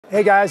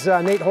Hey guys,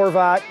 Nate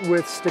Horvath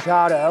with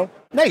Staccato.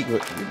 Nate,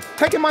 you're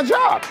taking my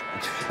job.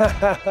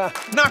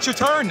 Not your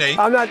turn, Nate.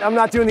 I'm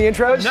not doing the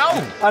intros? No.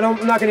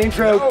 I'm not gonna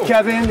intro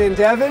Kevin and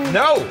Devin?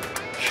 No.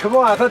 Come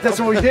on, I thought that's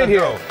what we did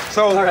here.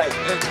 So, all right.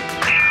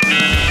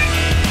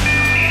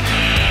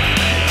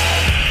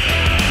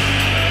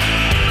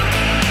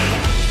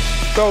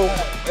 So,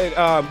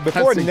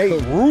 before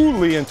Nate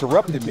rudely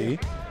interrupted me,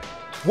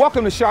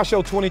 welcome to SHOT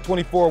Show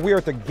 2024. We are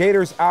at the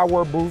Gatorz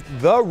Eyewear booth,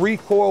 the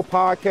RECOIL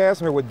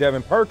Podcast. I'm here with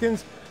Devin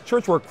Perkins,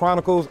 Churchwork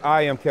Chronicles.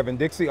 I am Kevin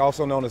Dixie,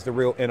 also known as the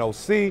real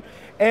NOC.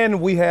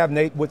 And we have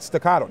Nate with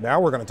Staccato. Now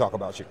we're going to talk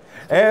about you.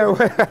 And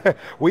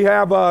we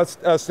have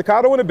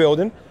Staccato in the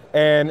building.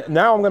 And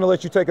now I'm going to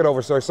let you take it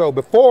over, sir. So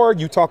before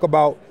you talk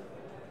about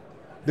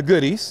the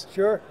goodies,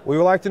 sure, we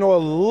would like to know a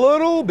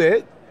little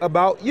bit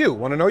about you.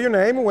 Want to know your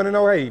name and want to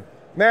know, hey,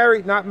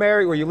 married, not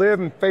married, where you live,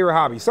 and favorite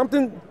hobby.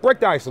 Something, break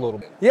the ice a little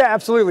bit. Yeah,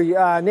 absolutely.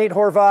 Nate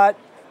Horvath.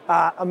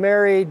 I'm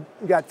married,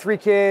 got 3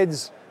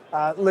 kids,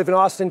 live in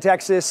Austin,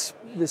 Texas.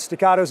 The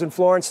Staccato's in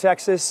Florence,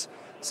 Texas.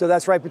 So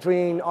that's right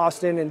between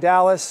Austin and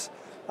Dallas.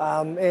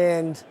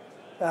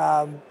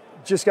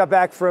 Just got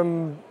back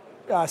from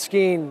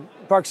skiing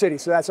Park City,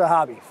 so that's a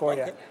hobby for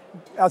you.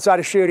 Outside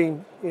of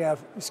shooting,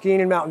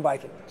 skiing and mountain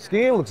biking.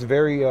 Skiing looks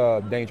very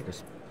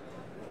dangerous.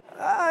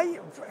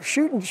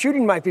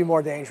 Shooting might be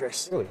more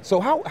dangerous. Really? So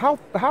how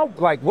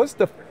like, what's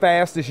the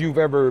fastest you've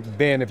ever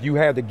been if you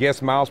had to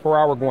guess miles per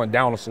hour going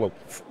down a slope?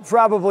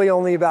 Probably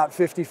only about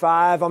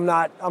 55. I'm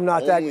not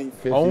only that.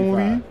 55.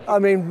 Only? I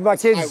mean, my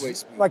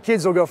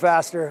kids will go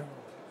faster.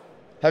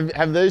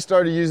 Have they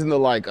started using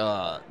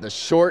the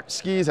short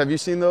skis? Have you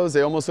seen those?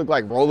 They almost look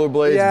like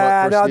rollerblades.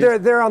 Yeah, but no,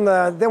 they're on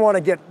the. They want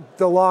to get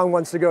the long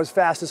ones to go as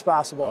fast as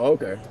possible. Oh,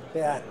 okay.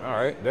 Yeah. All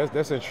right,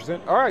 that's interesting.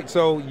 All right,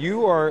 so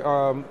you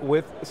are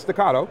with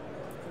Staccato.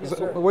 Yes,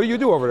 sir. What do you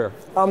do over there?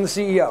 I'm the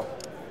CEO.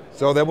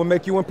 So that will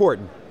make you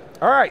important.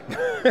 All right.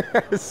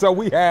 So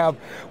we have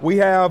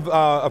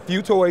a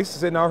few toys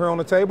sitting out here on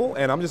the table,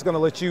 and I'm just going to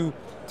let you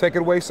take it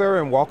away, sir,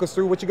 and walk us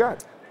through what you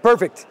got.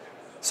 Perfect.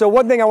 So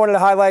one thing I wanted to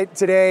highlight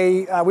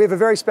today, we have a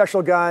very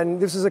special gun.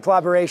 This is a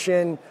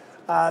collaboration.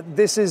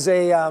 This is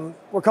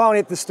we're calling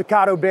it the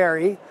Staccato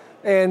Berry.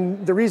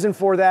 And the reason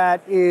for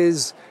that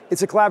is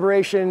it's a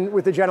collaboration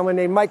with a gentleman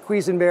named Mike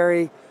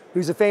Quesenberry,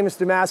 who's a famous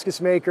Damascus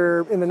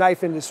maker in the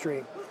knife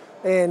industry.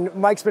 And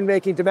Mike's been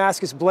making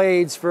Damascus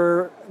blades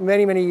for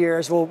many, many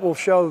years. We'll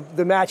show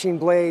the matching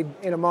blade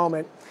in a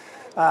moment.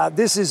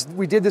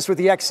 We did this with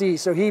the XE.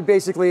 So he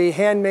basically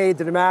handmade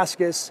the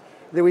Damascus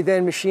that we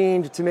then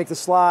machined to make the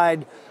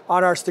slide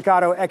on our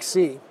Staccato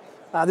XC.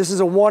 This is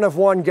a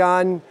one-of-one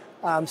gun,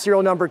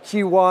 serial number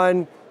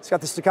Q1. It's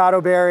got the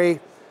Staccato Berry.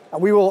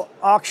 We will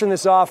auction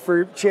this off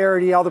for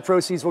charity. All the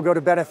proceeds will go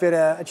to benefit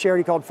a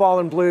charity called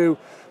Fallen Blue,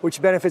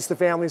 which benefits the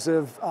families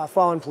of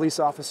fallen police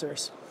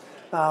officers.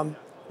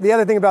 The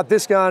other thing about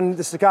this gun,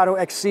 the Staccato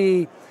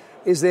XC,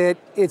 is that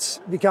it's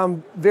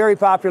become very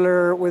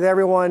popular with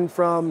everyone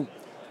from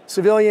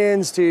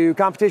civilians to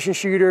competition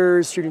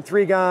shooters, shooting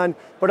 3-gun,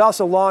 but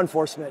also law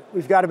enforcement.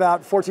 We've got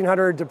about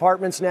 1,400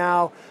 departments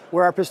now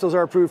where our pistols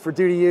are approved for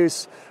duty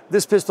use.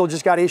 This pistol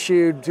just got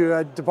issued to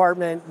a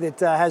department that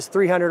has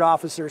 300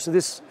 officers. So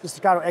this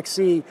Staccato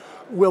XC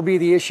will be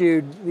the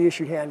issued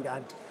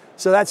handgun.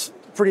 So that's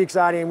pretty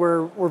exciting.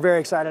 We're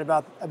very excited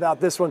about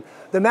this one.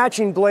 The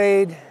matching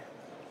blade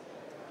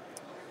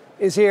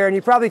is here, and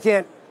you probably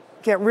can't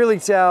really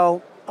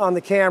tell on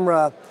the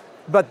camera,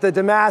 but the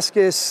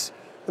Damascus.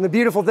 And the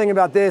beautiful thing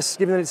about this,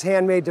 given that it's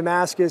handmade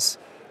Damascus,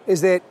 is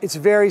that it's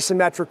very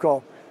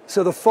symmetrical.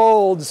 So the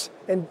folds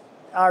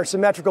are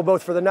symmetrical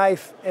both for the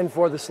knife and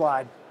for the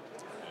slide.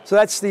 So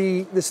that's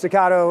the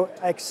Staccato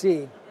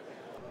XC.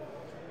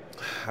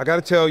 I got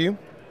to tell you,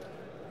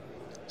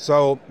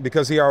 so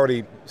because he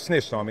already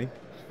snitched on me,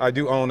 I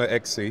do own an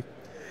XC.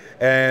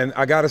 And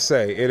I got to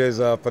say, it is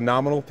a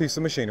phenomenal piece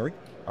of machinery.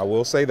 I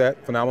will say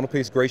that, phenomenal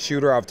piece, great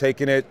shooter. I've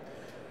taken it.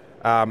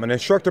 I'm an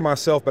instructor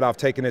myself, but I've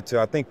taken it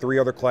to, I think, 3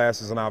 other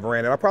classes, and I've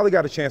ran it. I probably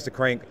got a chance to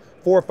crank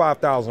 4,000 or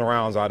 5,000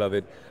 rounds out of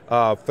it.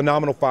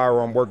 Phenomenal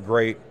firearm, worked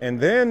great. And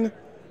then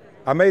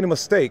I made a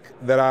mistake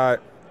that I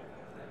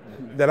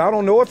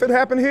don't know if it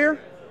happened here,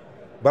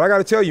 but I got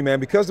to tell you,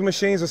 man, because the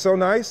machines are so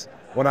nice,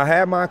 when I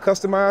have mine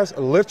customized,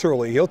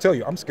 literally, he'll tell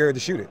you, I'm scared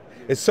to shoot it.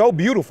 It's so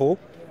beautiful,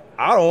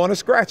 I don't want to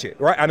scratch it,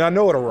 right? And I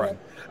know it'll run.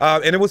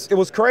 And it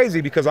was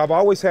crazy because I've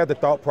always had the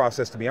thought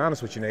process, to be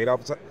honest with you, Nate,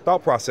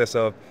 thought process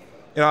of,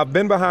 I've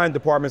been behind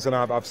departments and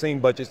I've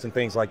seen budgets and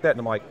things like that, and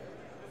I'm like,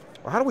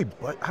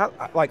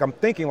 I'm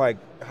thinking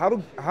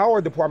how are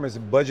departments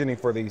budgeting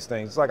for these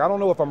things? It's like, I don't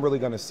know if I'm really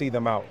going to see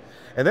them out.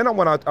 And then I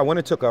went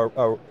and took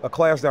a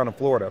class down in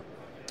Florida,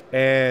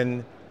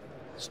 and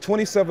it's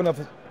 27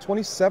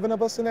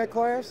 of us in that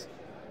class.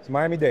 It's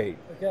Miami-Dade.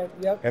 Okay,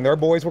 yep. And their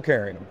boys were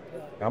carrying them.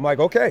 I'm like,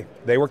 okay,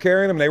 they were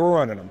carrying them, they were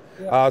running them.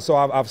 Yeah. So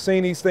I've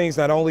seen these things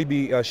not only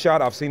be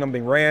shot, I've seen them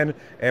being ran,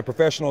 and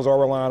professionals are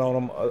relying on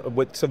them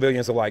with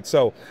civilians alike.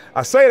 So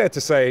I say that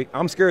to say,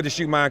 I'm scared to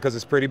shoot mine because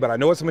it's pretty, but I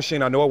know it's a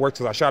machine, I know it works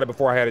because I shot it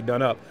before I had it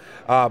done up.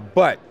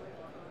 But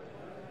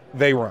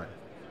they run.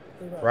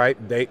 right?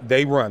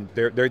 They run.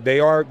 They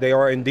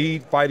are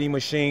indeed fighting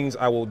machines.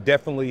 I will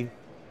definitely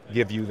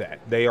give you that.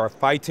 They are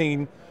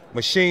fighting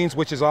machines,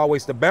 which is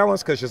always the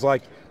balance, because it's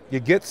like you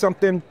get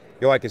something,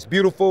 you're like, it's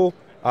beautiful.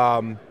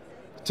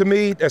 To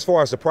me, as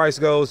far as the price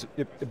goes,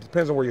 it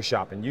depends on where you're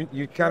shopping.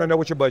 You kind of know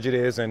what your budget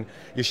is, and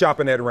you're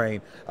shopping that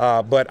range.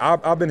 But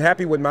I've been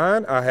happy with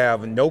mine. I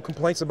have no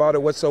complaints about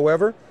it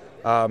whatsoever.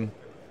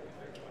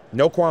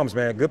 No qualms,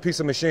 man. Good piece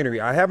of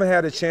machinery. I haven't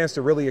had a chance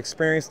to really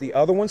experience the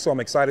other one, so I'm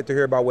excited to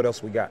hear about what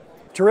else we got.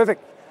 Terrific.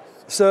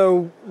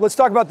 So let's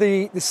talk about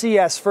the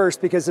CS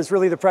first, because it's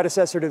really the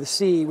predecessor to the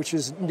C, which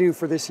is new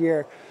for this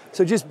year.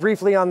 So just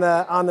briefly on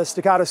the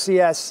Staccato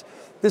CS,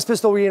 this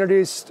pistol we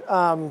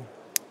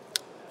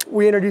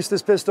introduced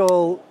this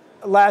pistol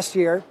last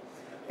year,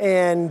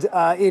 and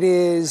it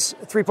is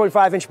a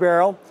 3.5-inch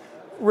barrel.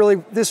 Really,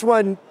 this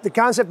one, the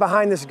concept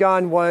behind this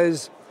gun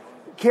was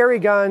carry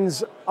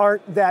guns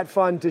aren't that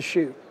fun to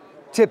shoot,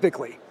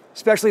 typically,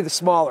 especially the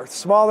smaller. The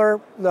smaller,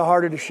 the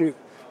harder to shoot.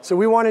 So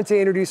we wanted to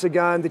introduce a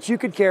gun that you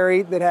could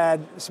carry that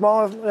had a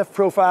small enough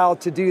profile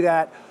to do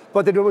that,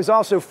 but that it was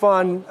also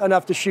fun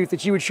enough to shoot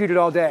that you would shoot it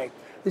all day.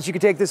 That you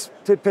could take this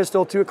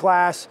pistol to a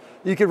class,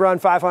 you could run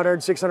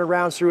 500, 600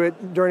 rounds through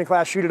it during a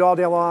class, shoot it all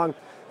day long,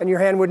 and your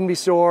hand wouldn't be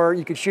sore.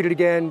 You could shoot it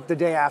again the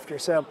day after.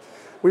 So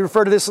we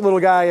refer to this little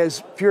guy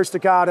as pure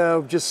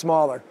Staccato, just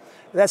smaller.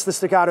 That's the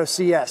Staccato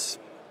CS.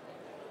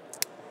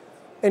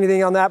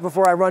 Anything on that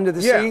before I run to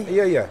the C?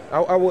 Yeah.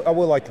 I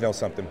would like to know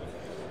something.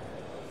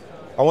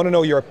 I want to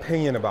know your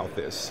opinion about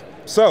this.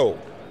 So,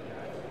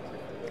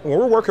 when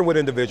we're working with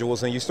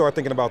individuals and you start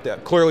thinking about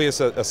that, clearly it's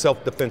a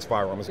self-defense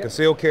firearm. It's a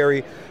concealed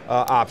carry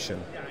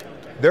option.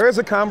 There is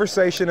a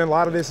conversation, and a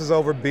lot of this is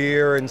over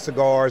beer and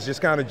cigars,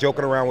 just kind of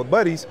joking around with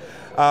buddies,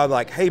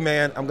 like, hey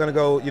man, I'm gonna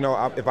go,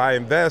 if I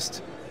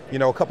invest,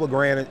 a couple of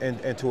grand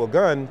into a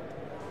gun,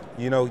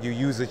 you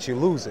use it, you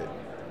lose it,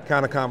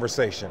 kind of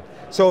conversation.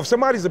 So if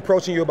somebody's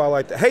approaching you about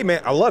like, hey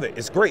man, I love it,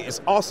 it's great,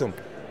 it's awesome,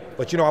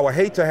 but I would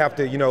hate to have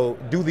to,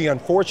 do the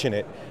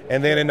unfortunate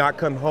and then it not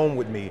come home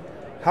with me.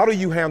 How do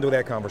you handle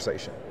that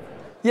conversation?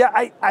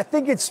 Yeah, I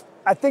think it's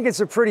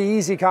a pretty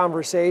easy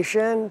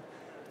conversation.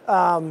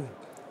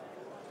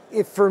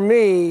 For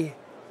me,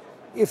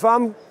 if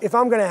I'm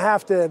going to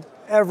have to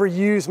ever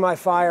use my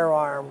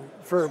firearm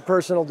for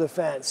personal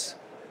defense,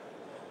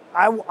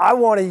 I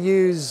want to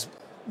use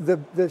the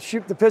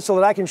pistol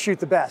that I can shoot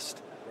the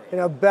best,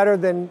 better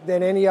than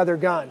any other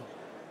gun.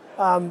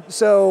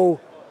 So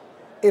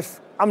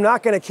if I'm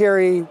not going to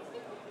carry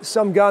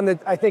some gun that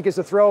I think is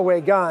a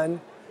throwaway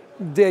gun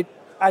that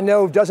I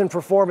know doesn't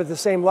perform at the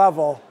same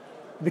level,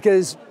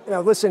 because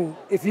listen,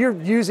 if you're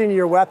using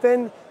your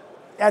weapon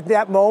at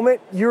that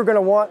moment, you're going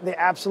to want the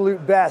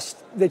absolute best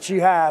that you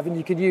have and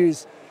you can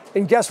use.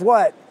 And guess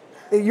what?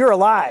 You're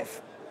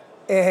alive.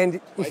 And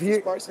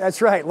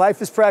that's right,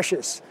 life is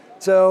precious.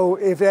 So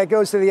if that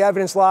goes to the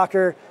evidence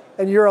locker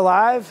and you're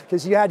alive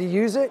because you had to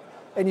use it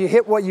and you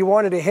hit what you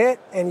wanted to hit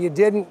and you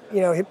didn't,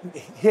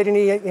 hit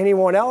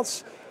anyone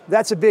else,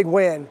 that's a big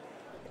win.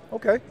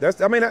 Okay,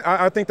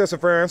 I think that's a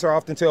fair answer. I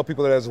often tell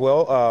people that as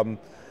well.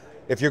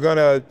 If you're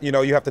gonna,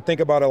 you have to think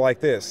about it like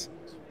this.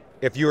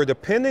 If you're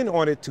dependent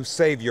on it to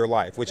save your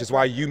life, which is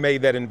why you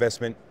made that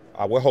investment,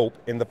 I would hope,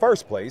 in the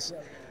first place,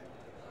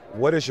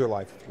 what is your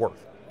life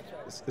worth?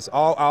 I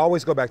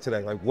always go back to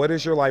that, like, what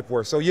is your life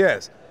worth? So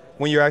yes,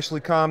 when you're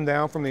actually calmed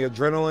down from the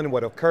adrenaline,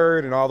 what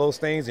occurred and all those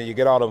things, and you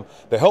get all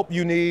the help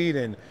you need,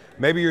 and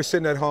maybe you're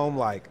sitting at home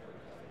like,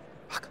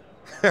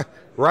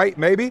 right,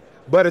 maybe,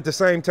 but at the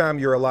same time,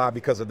 you're alive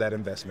because of that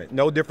investment.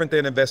 No different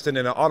than investing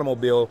in an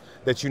automobile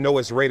that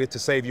is rated to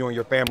save you and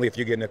your family if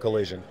you get in a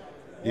collision.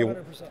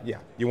 100%.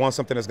 You want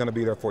something that's going to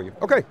be there for you.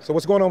 Okay, so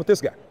what's going on with this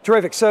guy?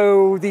 Terrific.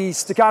 So the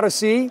Staccato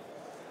C.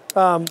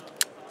 So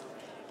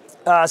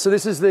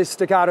this is the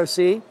Staccato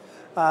C.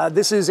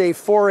 This is a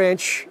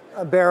 4-inch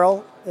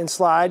barrel and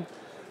slide,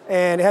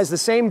 and it has the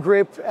same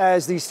grip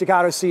as the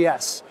Staccato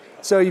CS.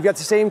 So you've got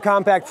the same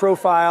compact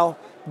profile,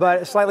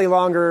 but a slightly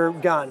longer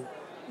gun.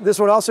 This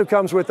one also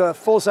comes with a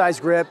full-size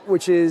grip,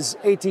 which is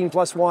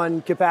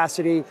 18+1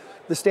 capacity.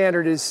 The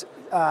standard is,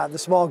 the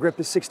small grip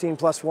is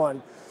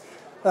 16+1.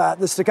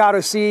 The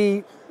Staccato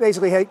C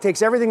basically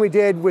takes everything we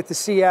did with the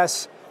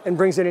CS and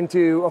brings it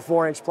into a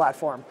 4-inch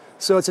platform.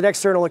 So it's an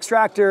external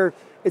extractor.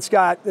 It's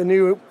got the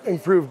new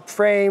improved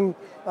frame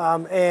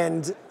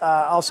and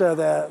also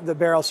the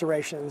barrel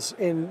serrations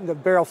in the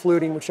barrel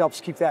fluting, which helps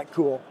keep that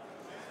cool.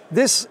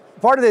 This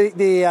part of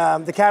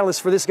the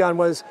catalyst for this gun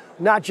was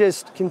not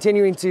just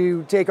continuing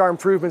to take our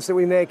improvements that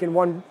we make in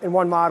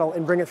one model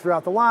and bring it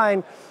throughout the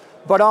line,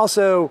 but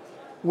also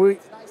the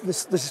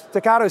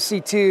Staccato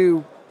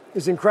C2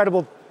 is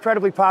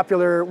incredibly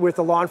popular with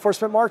the law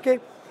enforcement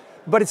market,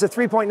 but it's a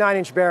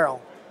 3.9-inch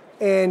barrel.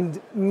 And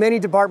many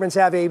departments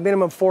have a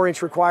minimum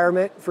 4-inch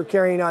requirement for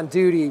carrying on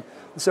duty.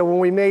 So when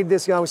we made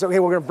this gun, we said, okay,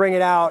 we're gonna bring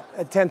it out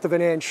a 1/10 of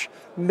an inch,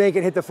 make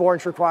it hit the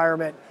 4-inch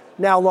requirement.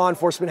 Now law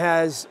enforcement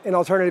has an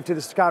alternative to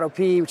the Staccato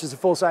P, which is a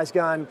full-size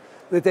gun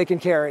that they can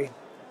carry.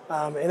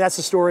 And that's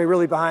the story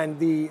really behind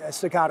the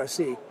Staccato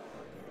C.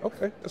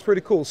 Okay, that's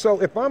pretty cool.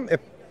 So if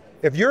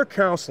if you're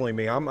counseling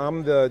me,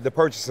 I'm the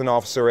purchasing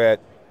officer at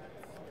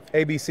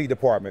ABC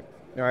department.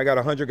 You know, I got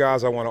 100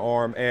 guys I want to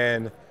arm,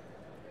 and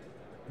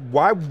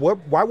what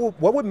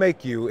would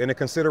make you, in a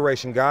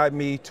consideration, guide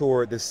me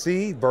toward the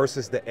C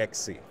versus the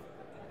XC?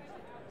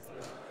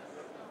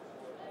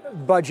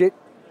 Budget.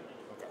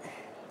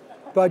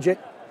 The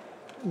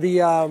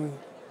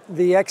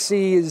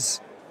XC is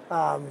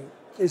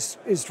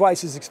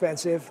twice as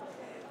expensive.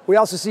 We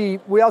also see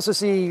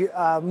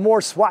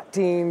more SWAT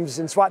teams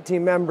and SWAT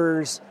team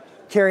members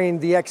carrying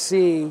the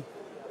XC,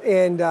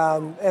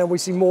 and we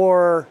see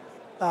more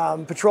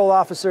patrol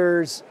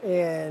officers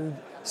and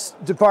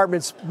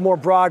departments more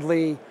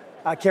broadly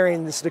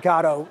carrying the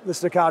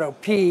Staccato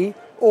P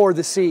or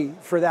the C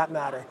for that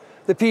matter.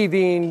 The P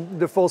being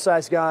the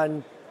full-size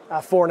gun,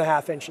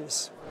 4.5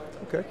 inches.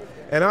 Okay.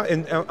 And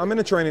I'm in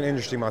the training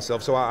industry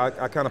myself, so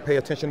I kind of pay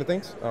attention to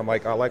things. I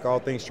like all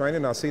things training.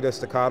 And I see that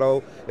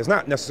Staccato is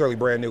not necessarily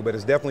brand new, but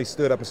it's definitely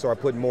stood up and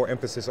started putting more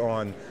emphasis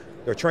on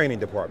their training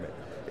department.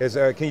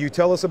 Can you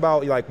tell us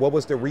about what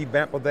was the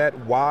revamp of that,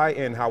 why,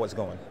 and how it's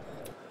going?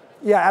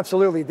 Yeah,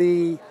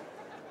 absolutely.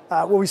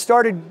 When we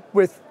started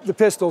with the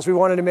pistols, we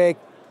wanted to make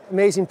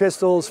amazing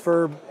pistols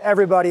for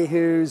everybody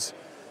who's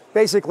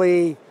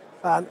basically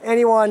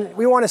anyone.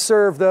 We want to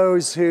serve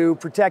those who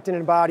protect and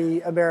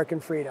embody American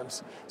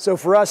freedoms. So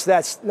for us,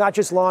 that's not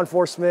just law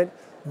enforcement,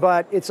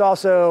 but it's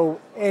also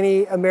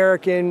any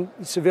American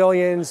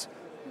civilians,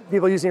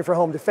 people using it for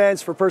home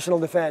defense, for personal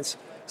defense.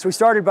 So we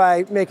started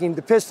by making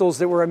the pistols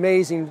that were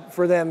amazing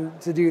for them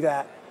to do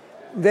that.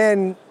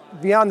 Then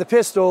beyond the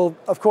pistol,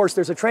 of course,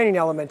 there's a training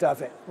element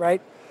of it,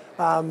 right?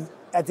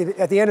 At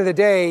the end of the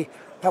day,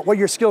 what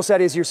your skill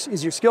set is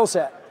your skill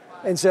set.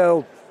 And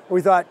so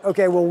we thought,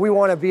 okay, well, we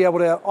want to be able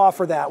to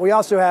offer that. We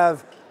also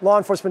have law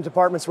enforcement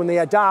departments, when they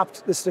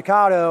adopt the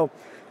Staccato,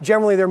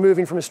 generally they're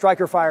moving from a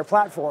striker fire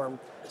platform.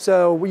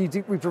 So we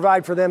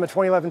provide for them a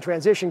 2011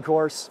 transition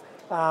course,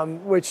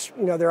 which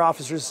their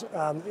officers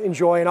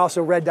enjoy, and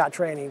also red dot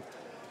training.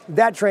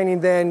 That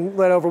training then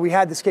led over, we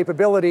had this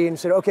capability and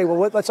said, okay,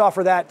 well, let's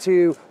offer that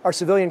to our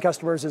civilian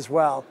customers as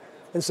well.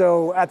 And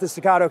so at the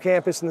Staccato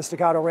campus and the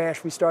Staccato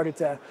ranch, we started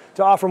to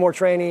offer more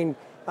training,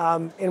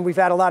 and we've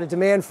had a lot of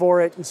demand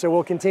for it, and so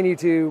we'll continue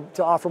to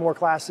offer more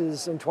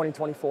classes in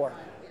 2024.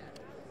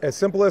 As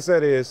simple as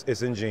that is,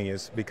 it's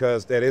ingenious,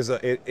 because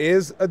it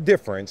is a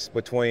difference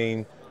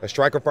between a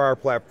striker fire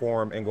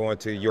platform and going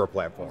to your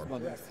platform.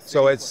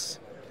 So that's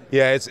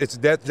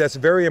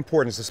very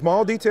important. It's a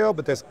small detail,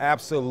 but that's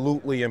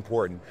absolutely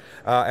important.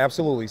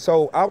 Absolutely.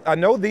 So I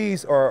know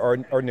these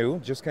are new,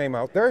 just came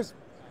out. There's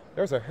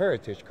a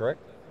Heritage,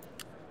 correct?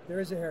 There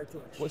is a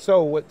Heritage.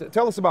 So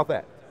tell us about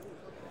that.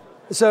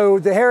 So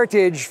the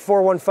Heritage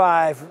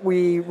 415,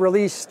 we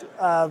released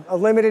a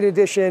limited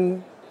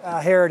edition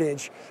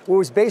Heritage. It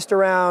was based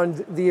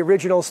around the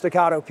original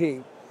Staccato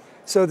P.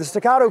 So the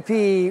Staccato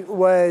P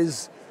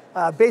was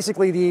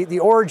basically the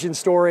origin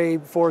story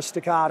for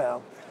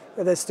Staccato.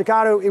 The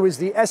Staccato, it was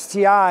the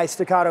STI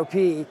Staccato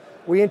P.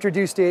 We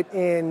introduced it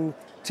in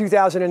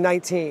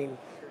 2019,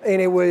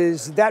 and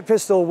that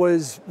pistol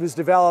was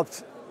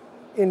developed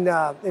in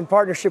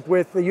partnership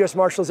with the U.S.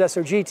 Marshals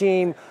SOG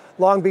team,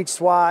 Long Beach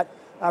SWAT,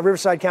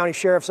 Riverside County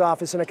Sheriff's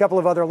Office, and a couple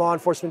of other law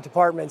enforcement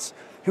departments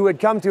who had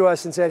come to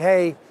us and said,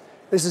 hey,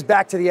 this is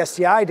back to the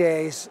STI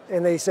days.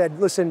 And they said,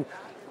 listen,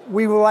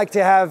 we would like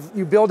to have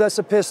you build us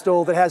a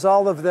pistol that has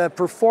all of the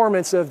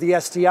performance of the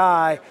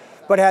STI,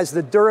 but has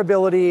the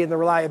durability and the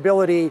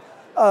reliability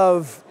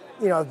of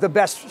the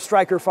best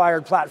striker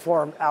fired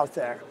platform out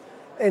there.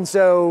 And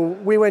so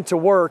we went to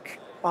work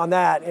on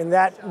that, and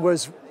that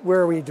was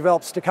where we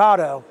developed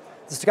Staccato.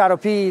 The Staccato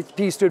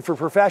P stood for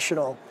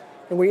professional,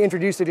 and we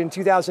introduced it in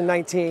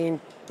 2019.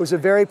 It was a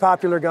very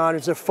popular gun. It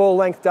was a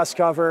full-length dust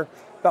cover,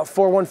 about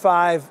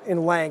 415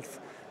 in length,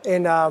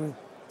 and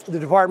the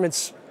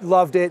departments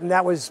loved it, and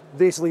that was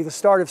basically the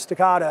start of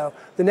Staccato.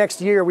 The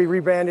next year, we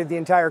rebranded the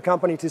entire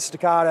company to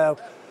Staccato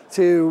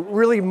to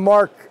really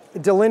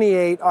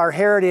delineate our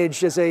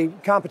heritage as a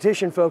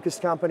competition-focused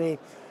company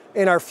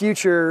in our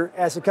future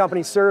as a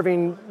company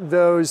serving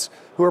those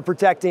who are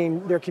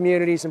protecting their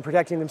communities and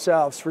protecting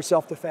themselves for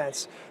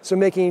self-defense. So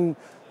making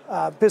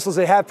pistols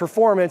that have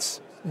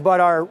performance but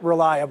are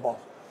reliable.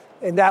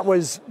 And that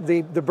was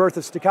the birth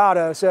of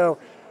Staccato. So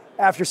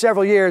after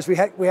several years, we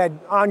had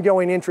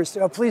ongoing interest.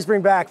 Oh, please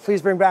bring back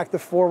the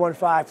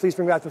 415. Please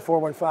bring back the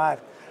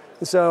 415.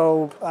 And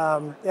so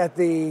at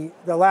the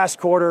last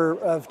quarter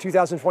of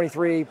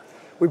 2023,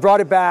 we brought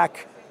it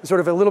back, sort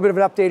of a little bit of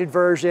an updated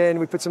version.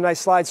 We put some nice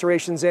slide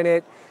serrations in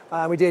it.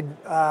 We did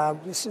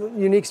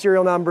unique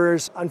serial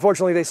numbers.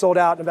 Unfortunately, they sold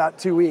out in about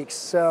 2 weeks.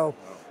 So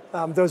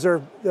those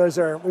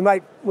are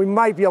we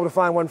might be able to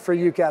find one for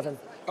you, Kevin.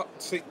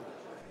 See,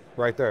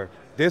 right there.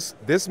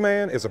 This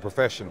man is a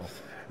professional.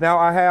 Now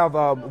I have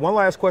one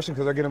last question,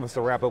 because they're getting us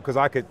to wrap up, because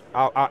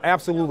I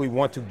absolutely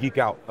want to geek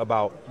out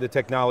about the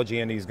technology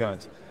in these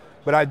guns.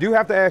 But I do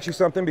have to ask you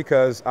something,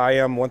 because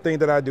one thing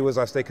that I do is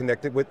I stay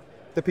connected with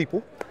the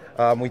people.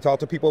 We talk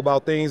to people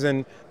about things,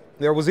 and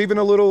I was even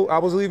a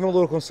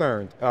little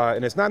concerned.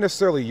 And it's not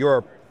necessarily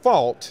your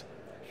fault,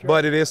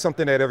 but it is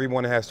something that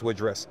everyone has to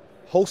address.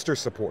 Holster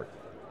support.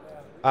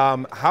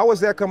 How is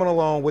that coming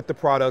along with the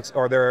products?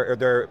 Are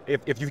there,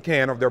 if you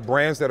can, are there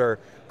brands that are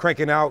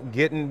cranking out,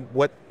 getting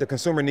what the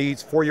consumer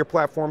needs for your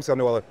platforms? I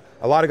know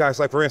a lot of guys,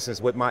 like for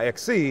instance, with my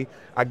XC,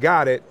 I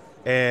got it,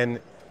 and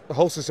the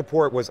holster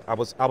support was, I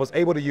was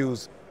able to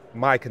use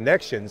my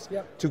connections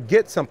to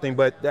get something,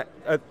 but the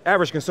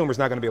average consumer is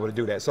not going to be able to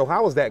do that. So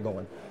how is that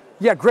going?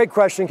 Yeah, great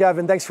question,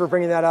 Kevin. Thanks for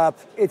bringing that up.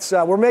 It's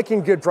we're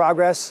making good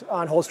progress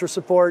on holster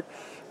support.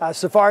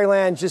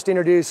 Safariland just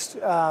introduced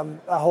a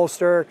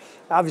holster.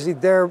 Obviously,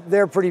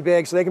 they're pretty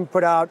big, so they can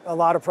put out a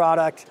lot of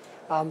product.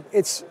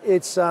 It's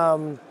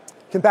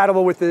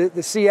compatible with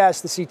the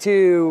CS, the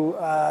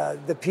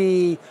C2, the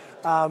P.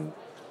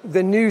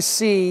 The new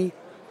C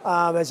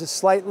has a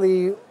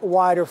slightly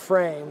wider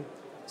frame.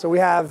 So we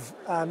have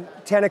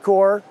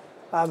Tenacor,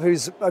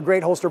 who's a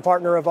great holster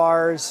partner of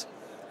ours,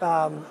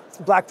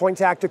 Blackpoint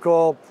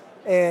Tactical,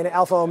 and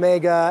Alpha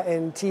Omega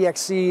and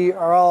TXC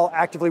are all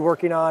actively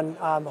working on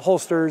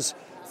holsters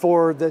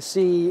for the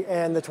C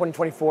and the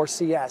 2024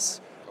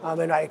 CS.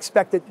 And I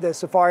expect that the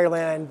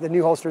Safariland, the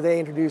new holster they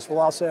introduced, will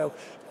also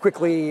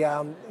quickly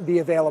be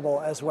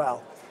available as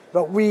well.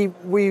 But we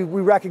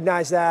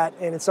recognize that,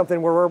 and it's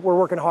something we're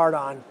working hard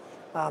on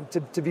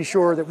to be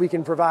sure that we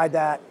can provide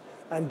that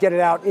and get it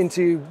out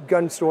into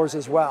gun stores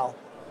as well.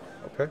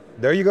 Okay,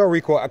 there you go,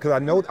 RECOIL, because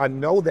I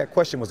know that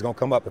question was going to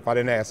come up if I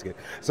didn't ask it.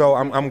 So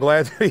I'm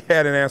glad that he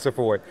had an answer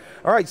for it.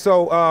 All right,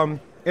 so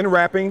in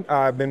wrapping,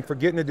 I've been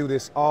forgetting to do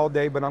this all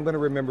day, but I'm going to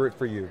remember it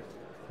for you.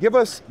 Give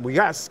us, we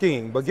got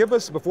skiing, but give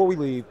us, before we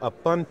leave, a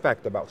fun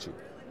fact about you.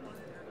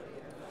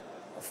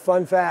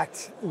 Fun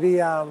fact,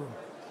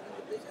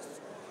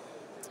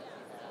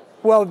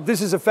 well,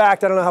 this is a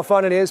fact. I don't know how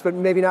fun it is, but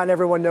maybe not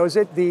everyone knows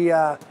it.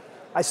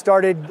 I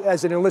started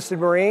as an enlisted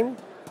Marine.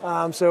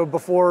 So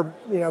before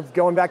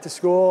going back to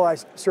school, I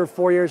served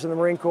 4 years in the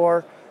Marine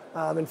Corps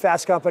in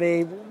Fast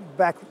Company.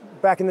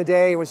 Back in the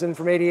day, it was in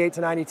from 88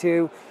 to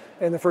 92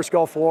 in the first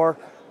Gulf War.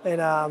 And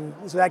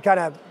so that kind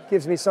of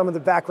gives me some of the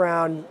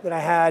background that I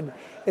had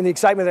and the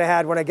excitement that I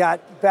had when I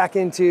got back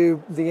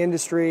into the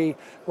industry,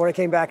 when I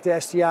came back to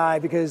STI,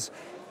 because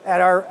at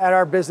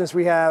our business,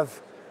 we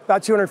have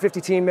about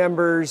 250 team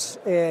members,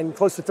 and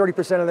close to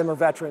 30% of them are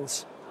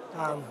veterans.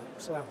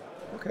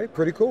 Okay,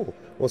 pretty cool.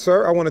 Well,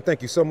 sir, I want to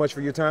thank you so much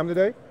for your time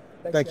today.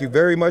 Thank you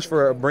very much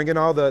for bringing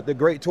all the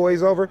great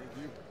toys over.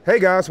 Hey,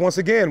 guys, once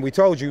again, we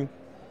told you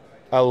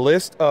a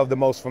list of the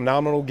most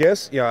phenomenal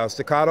guests.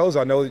 Staccatos,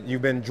 I know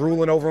you've been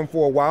drooling over him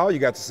for a while. You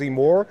got to see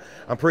more.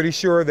 I'm pretty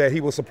sure that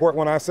he will support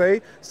when I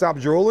say stop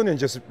drooling and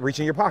just reach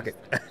in your pocket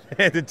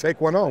and to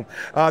take one home.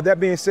 That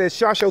being said,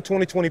 SHOT Show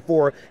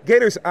 2024,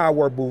 Gatorz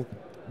Eyewear booth,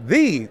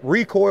 the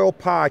RECOIL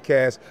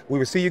Podcast. We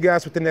will see you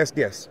guys with the next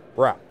guest.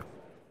 We're out.